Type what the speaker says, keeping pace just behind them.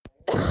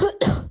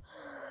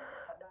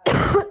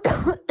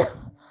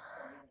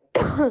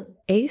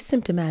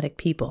Asymptomatic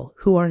people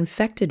who are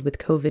infected with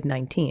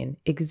COVID-19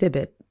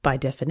 exhibit, by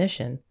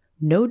definition,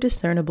 no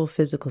discernible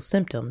physical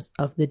symptoms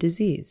of the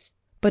disease.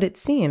 But it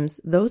seems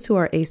those who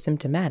are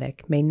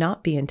asymptomatic may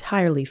not be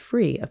entirely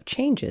free of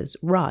changes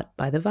wrought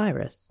by the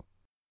virus.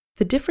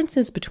 The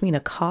differences between a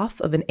cough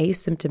of an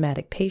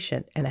asymptomatic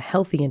patient and a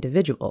healthy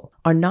individual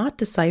are not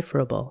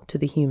decipherable to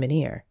the human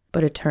ear,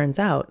 but it turns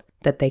out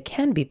that they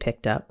can be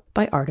picked up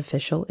by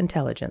artificial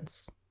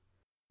intelligence.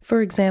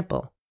 For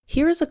example,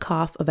 here is a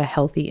cough of a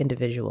healthy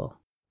individual.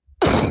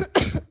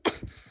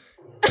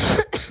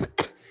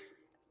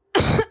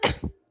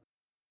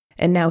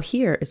 And now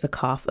here is a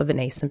cough of an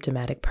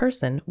asymptomatic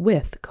person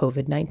with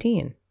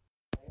COVID-19.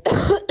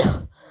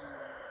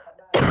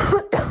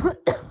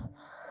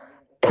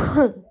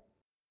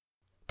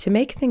 To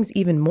make things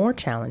even more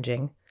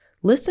challenging,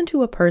 listen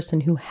to a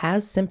person who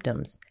has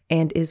symptoms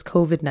and is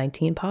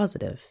COVID-19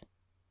 positive.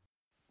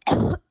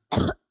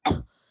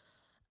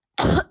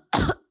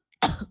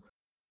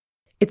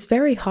 It's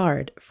very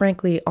hard,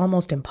 frankly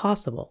almost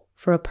impossible,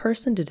 for a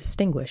person to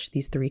distinguish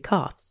these three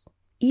coughs,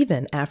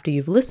 even after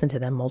you've listened to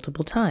them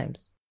multiple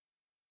times.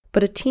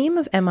 But a team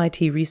of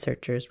MIT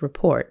researchers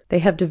report they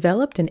have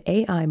developed an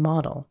AI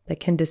model that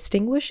can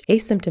distinguish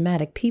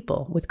asymptomatic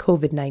people with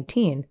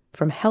COVID-19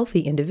 from healthy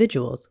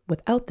individuals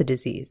without the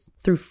disease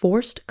through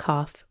forced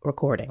cough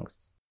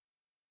recordings.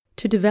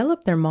 To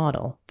develop their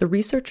model, the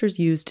researchers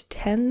used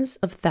tens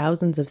of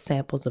thousands of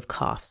samples of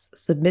coughs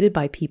submitted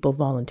by people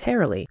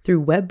voluntarily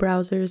through web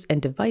browsers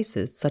and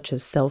devices such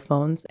as cell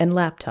phones and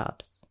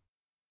laptops.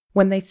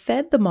 When they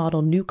fed the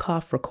model new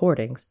cough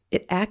recordings,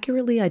 it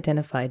accurately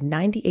identified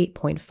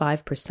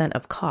 98.5%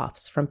 of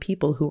coughs from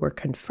people who were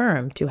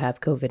confirmed to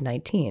have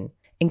COVID-19,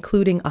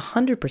 including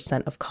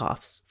 100% of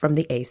coughs from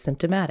the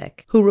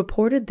asymptomatic, who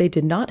reported they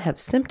did not have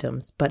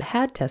symptoms but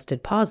had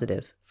tested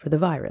positive for the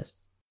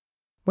virus.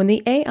 When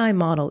the AI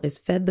model is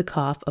fed the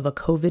cough of a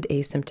COVID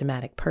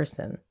asymptomatic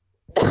person,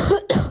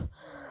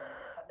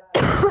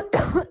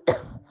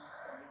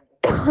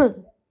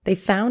 they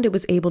found it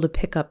was able to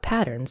pick up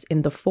patterns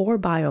in the 4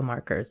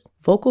 biomarkers: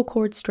 vocal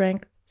cord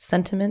strength,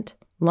 sentiment,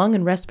 lung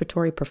and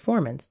respiratory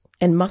performance,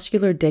 and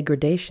muscular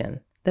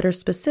degradation that are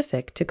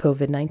specific to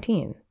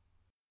COVID-19.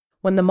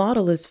 When the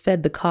model is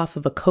fed the cough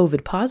of a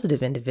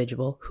COVID-positive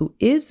individual who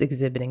is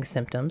exhibiting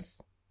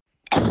symptoms,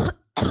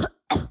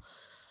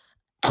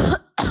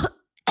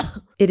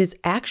 it is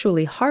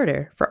actually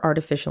harder for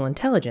artificial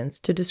intelligence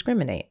to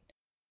discriminate.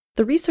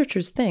 The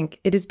researchers think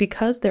it is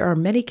because there are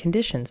many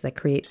conditions that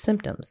create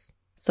symptoms,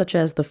 such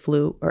as the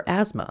flu or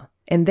asthma,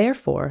 and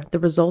therefore the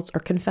results are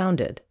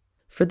confounded.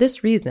 For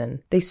this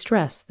reason, they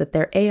stress that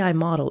their AI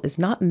model is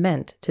not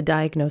meant to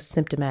diagnose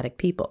symptomatic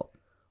people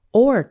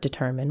or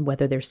determine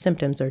whether their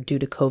symptoms are due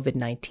to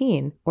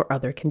COVID-19 or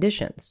other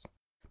conditions.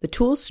 The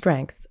tool's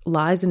strength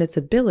lies in its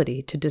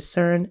ability to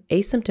discern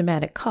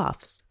asymptomatic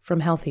coughs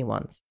from healthy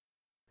ones.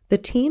 The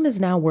team is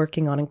now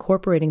working on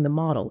incorporating the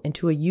model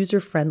into a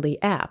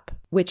user-friendly app,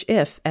 which,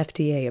 if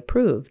FDA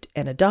approved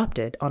and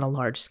adopted on a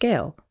large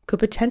scale, could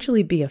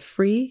potentially be a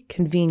free,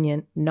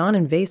 convenient,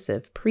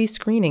 non-invasive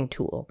pre-screening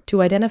tool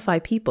to identify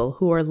people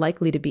who are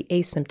likely to be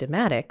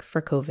asymptomatic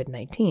for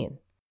COVID-19.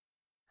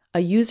 A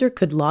user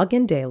could log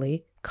in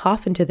daily,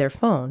 cough into their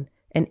phone,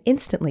 and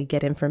instantly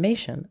get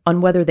information on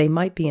whether they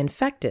might be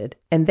infected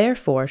and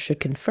therefore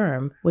should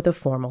confirm with a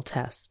formal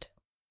test.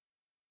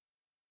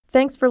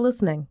 Thanks for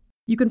listening.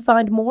 You can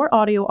find more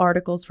audio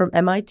articles from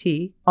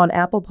MIT on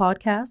Apple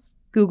Podcasts,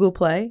 Google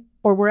Play,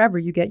 or wherever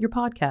you get your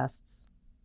podcasts.